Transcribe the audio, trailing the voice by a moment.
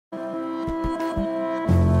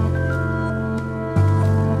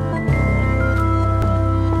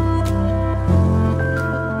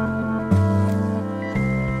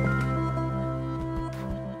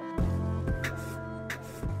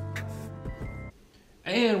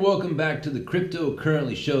And welcome back to the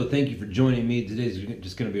Cryptocurrently Show. Thank you for joining me. Today's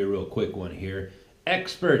just going to be a real quick one here.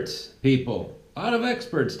 Experts, people. A lot of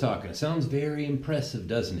experts talking. It sounds very impressive,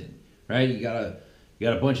 doesn't it? Right? You got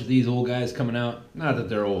a bunch of these old guys coming out. Not that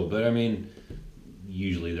they're old, but I mean,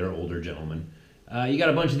 usually they're older gentlemen. You got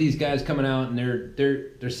a bunch of these guys coming out, and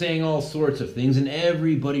they're saying all sorts of things, and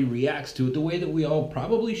everybody reacts to it the way that we all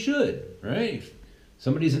probably should, right? If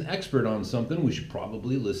somebody's an expert on something, we should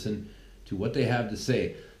probably listen to what they have to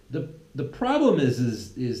say. The problem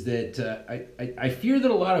is that I fear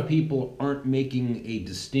that a lot of people aren't making a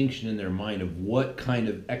distinction in their mind of what kind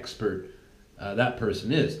of expert that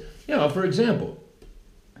person is. You know, for example,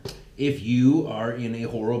 if you are in a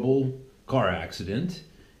horrible car accident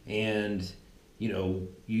and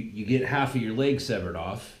you get half of your leg severed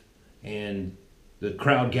off and the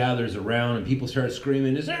crowd gathers around and people start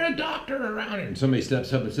screaming, "Is there a doctor around?" And somebody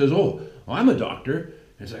steps up and says, "Oh, I'm a doctor."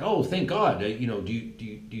 And it's like, "Oh, thank God. Do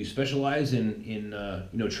you specialize in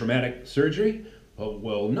traumatic surgery?" "Oh,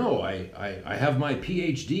 well, no. I have my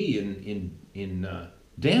PhD in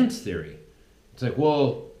dance theory." It's like,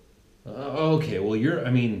 well, okay. Well,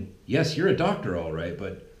 yes, you're a doctor, all right,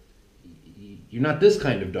 but you're not this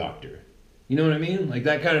kind of doctor. You know what I mean? Like,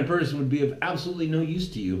 that kind of person would be of absolutely no use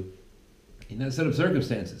to you in that set of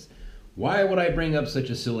circumstances. Why would I bring up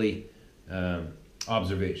such a silly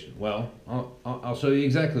observation? Well, I'll show you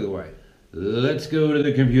exactly why. Let's go to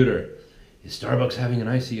the computer. Is Starbucks having an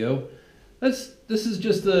ICO? This is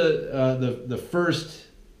just the first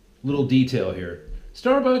little detail here.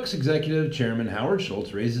 Starbucks executive chairman Howard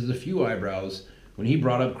Schultz raises a few eyebrows when he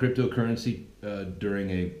brought up cryptocurrency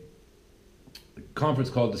during a conference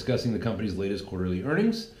call discussing the company's latest quarterly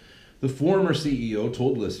earnings. The former CEO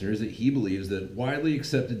told listeners that he believes that widely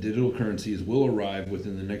accepted digital currencies will arrive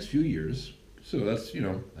within the next few years. So that's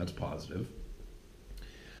positive.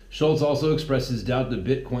 Schultz also expressed his doubt that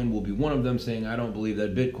Bitcoin will be one of them, saying, "I don't believe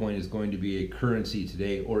that Bitcoin is going to be a currency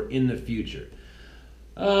today or in the future."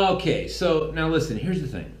 Okay, so now listen, here's the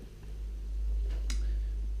thing.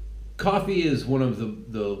 Coffee is one of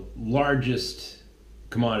the largest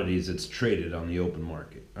commodities that's traded on the open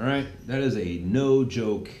market. All right? That is a no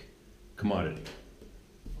joke commodity.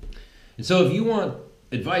 And so if you want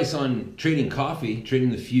advice on trading coffee,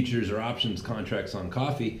 trading the futures or options contracts on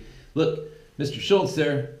coffee, look, Mr. Schultz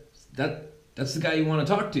there, that's the guy you want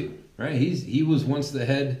to talk to, right? He was once the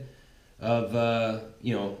head of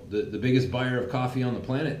the biggest buyer of coffee on the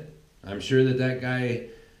planet. I'm sure that guy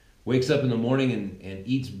wakes up in the morning and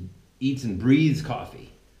eats and breathes coffee.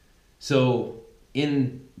 So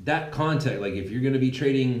in that context, like if you're going to be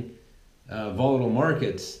trading volatile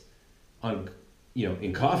markets on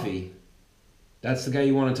in coffee, that's the guy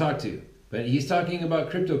you want to talk to. But he's talking about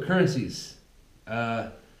cryptocurrencies.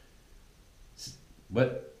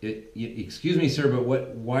 Excuse me, sir,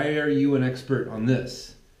 but why are you an expert on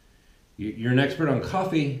this? You're an expert on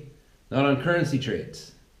coffee, not on currency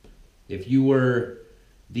trades. If you were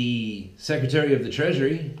the Secretary of the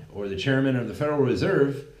Treasury or the Chairman of the Federal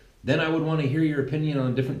Reserve, then I would want to hear your opinion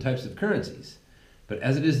on different types of currencies. But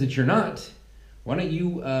as it is that you're not, why don't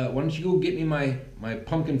you go get me my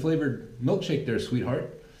pumpkin flavored milkshake there,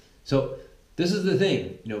 sweetheart? So this is the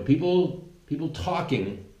thing, people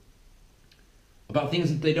talking about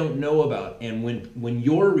things that they don't know about, and when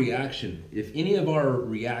your reaction, if any of our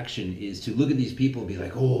reaction is to look at these people and be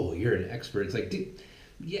like, "Oh, you're an expert," it's like, dude,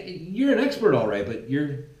 yeah, you're an expert, all right, but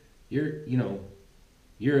you're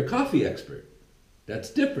a coffee expert. That's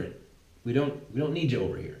different. We don't need you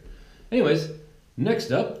over here. Anyways,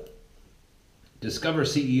 next up, Discover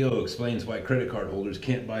CEO explains why credit card holders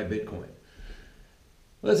can't buy Bitcoin.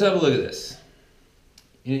 Let's have a look at this.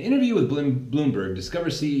 In an interview with Bloomberg, Discover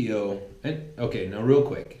CEO, now real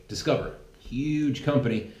quick, Discover, huge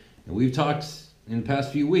company, and we've talked in the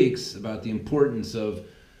past few weeks about the importance of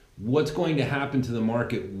what's going to happen to the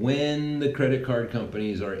market when the credit card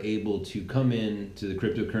companies are able to come in to the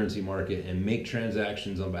cryptocurrency market and make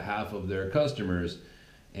transactions on behalf of their customers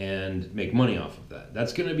and make money off of that.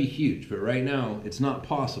 That's going to be huge, but right now it's not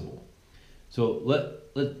possible. So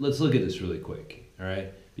let's look at this really quick, all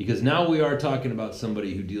right? Because now we are talking about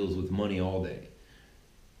somebody who deals with money all day.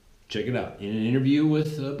 Check it out. In an interview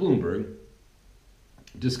with Bloomberg,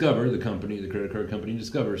 Discover, the credit card company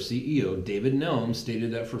Discover, CEO David Nelm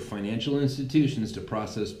stated that for financial institutions to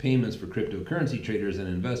process payments for cryptocurrency traders and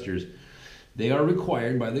investors, they are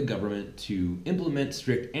required by the government to implement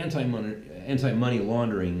strict anti-money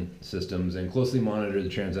laundering systems and closely monitor the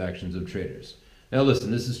transactions of traders. Now listen,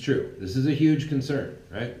 this is true. This is a huge concern,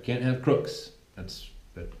 right? Can't have crooks. That's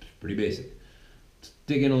pretty basic. Let's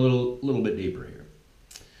dig in a little bit deeper here.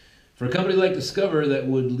 For a company like Discover, it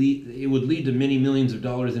would lead to many millions of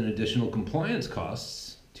dollars in additional compliance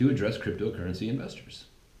costs to address cryptocurrency investors.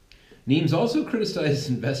 Neems also criticized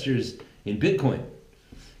investors in Bitcoin,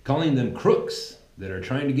 calling them crooks that are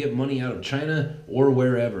trying to get money out of China or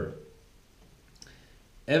wherever.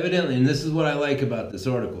 Evidently, and this is what I like about this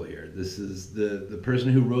article here, this is the person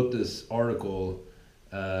who wrote this article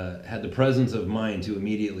had the presence of mind to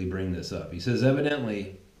immediately bring this up. He says,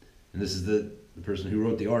 evidently, and this is the person who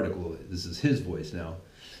wrote the article, this is his voice now,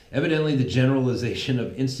 evidently the generalization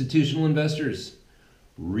of institutional investors,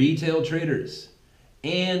 retail traders,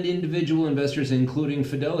 and individual investors, including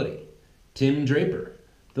Fidelity, Tim Draper,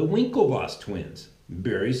 the Winklevoss twins,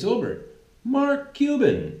 Barry Silbert, Mark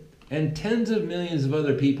Cuban, and tens of millions of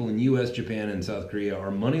other people in US, Japan, and South Korea are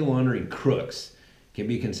money laundering crooks, can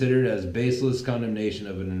be considered as baseless condemnation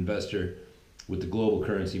of an investor with the global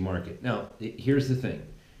currency market. Now, here's the thing.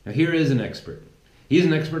 Now, here is an expert. He's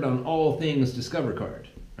an expert on all things Discover Card,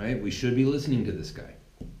 right? We should be listening to this guy,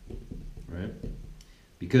 right?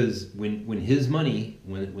 Because when his money,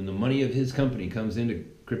 when the money of his company comes into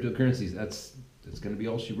cryptocurrencies, that's going to be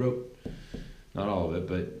all she wrote. Not all of it,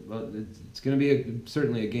 but it's going to be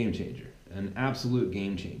certainly a game changer, an absolute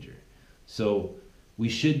game changer. So we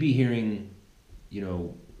should be hearing,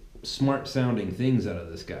 smart sounding things out of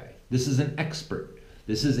this guy. This is an expert.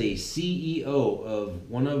 This is a CEO of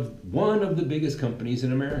one of the biggest companies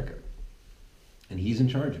in America, and he's in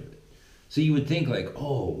charge of it. So you would think like,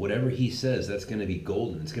 oh, whatever he says, that's going to be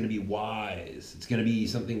golden. It's going to be wise. It's going to be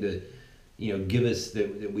something to, give us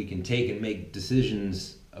that we can take and make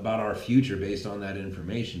decisions about our future based on that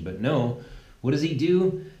information. But no, what does he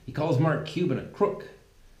do? He calls Mark Cuban a crook.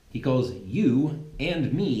 He calls you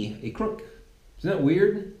and me a crook. Isn't that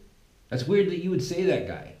weird? That's weird that you would say that,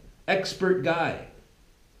 guy. Expert guy.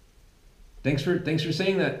 Thanks for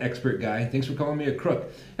saying that, expert guy. Thanks for calling me a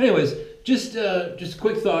crook. Anyways, just a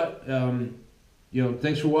quick thought.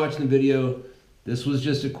 Thanks for watching the video. This was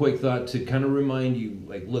just a quick thought to kind of remind you,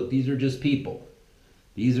 like, look, these are just people.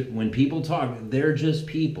 When people talk, they're just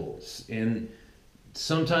people. And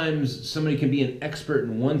sometimes somebody can be an expert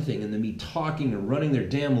in one thing and then be talking and running their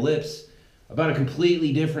damn lips about a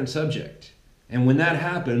completely different subject. And when that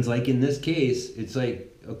happens, like in this case, it's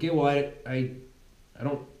like, okay, well, I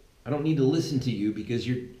don't need to listen to you because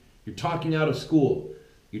you're talking out of school.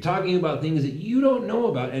 You're talking about things that you don't know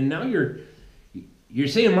about, and now you're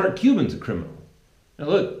saying Mark Cuban's a criminal. Now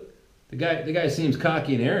look, the guy seems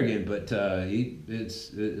cocky and arrogant, but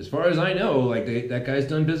it's as far as I know, like that guy's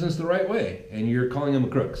done business the right way, and you're calling him a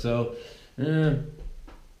crook. So, food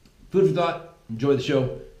for thought. Enjoy the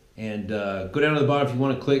show, and go down to the bottom if you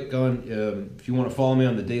want to click on. If you want to follow me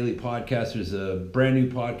on the daily podcast, there's a brand new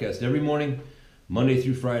podcast every morning, Monday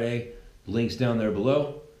through Friday. The link's down there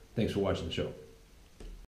below. Thanks for watching the show.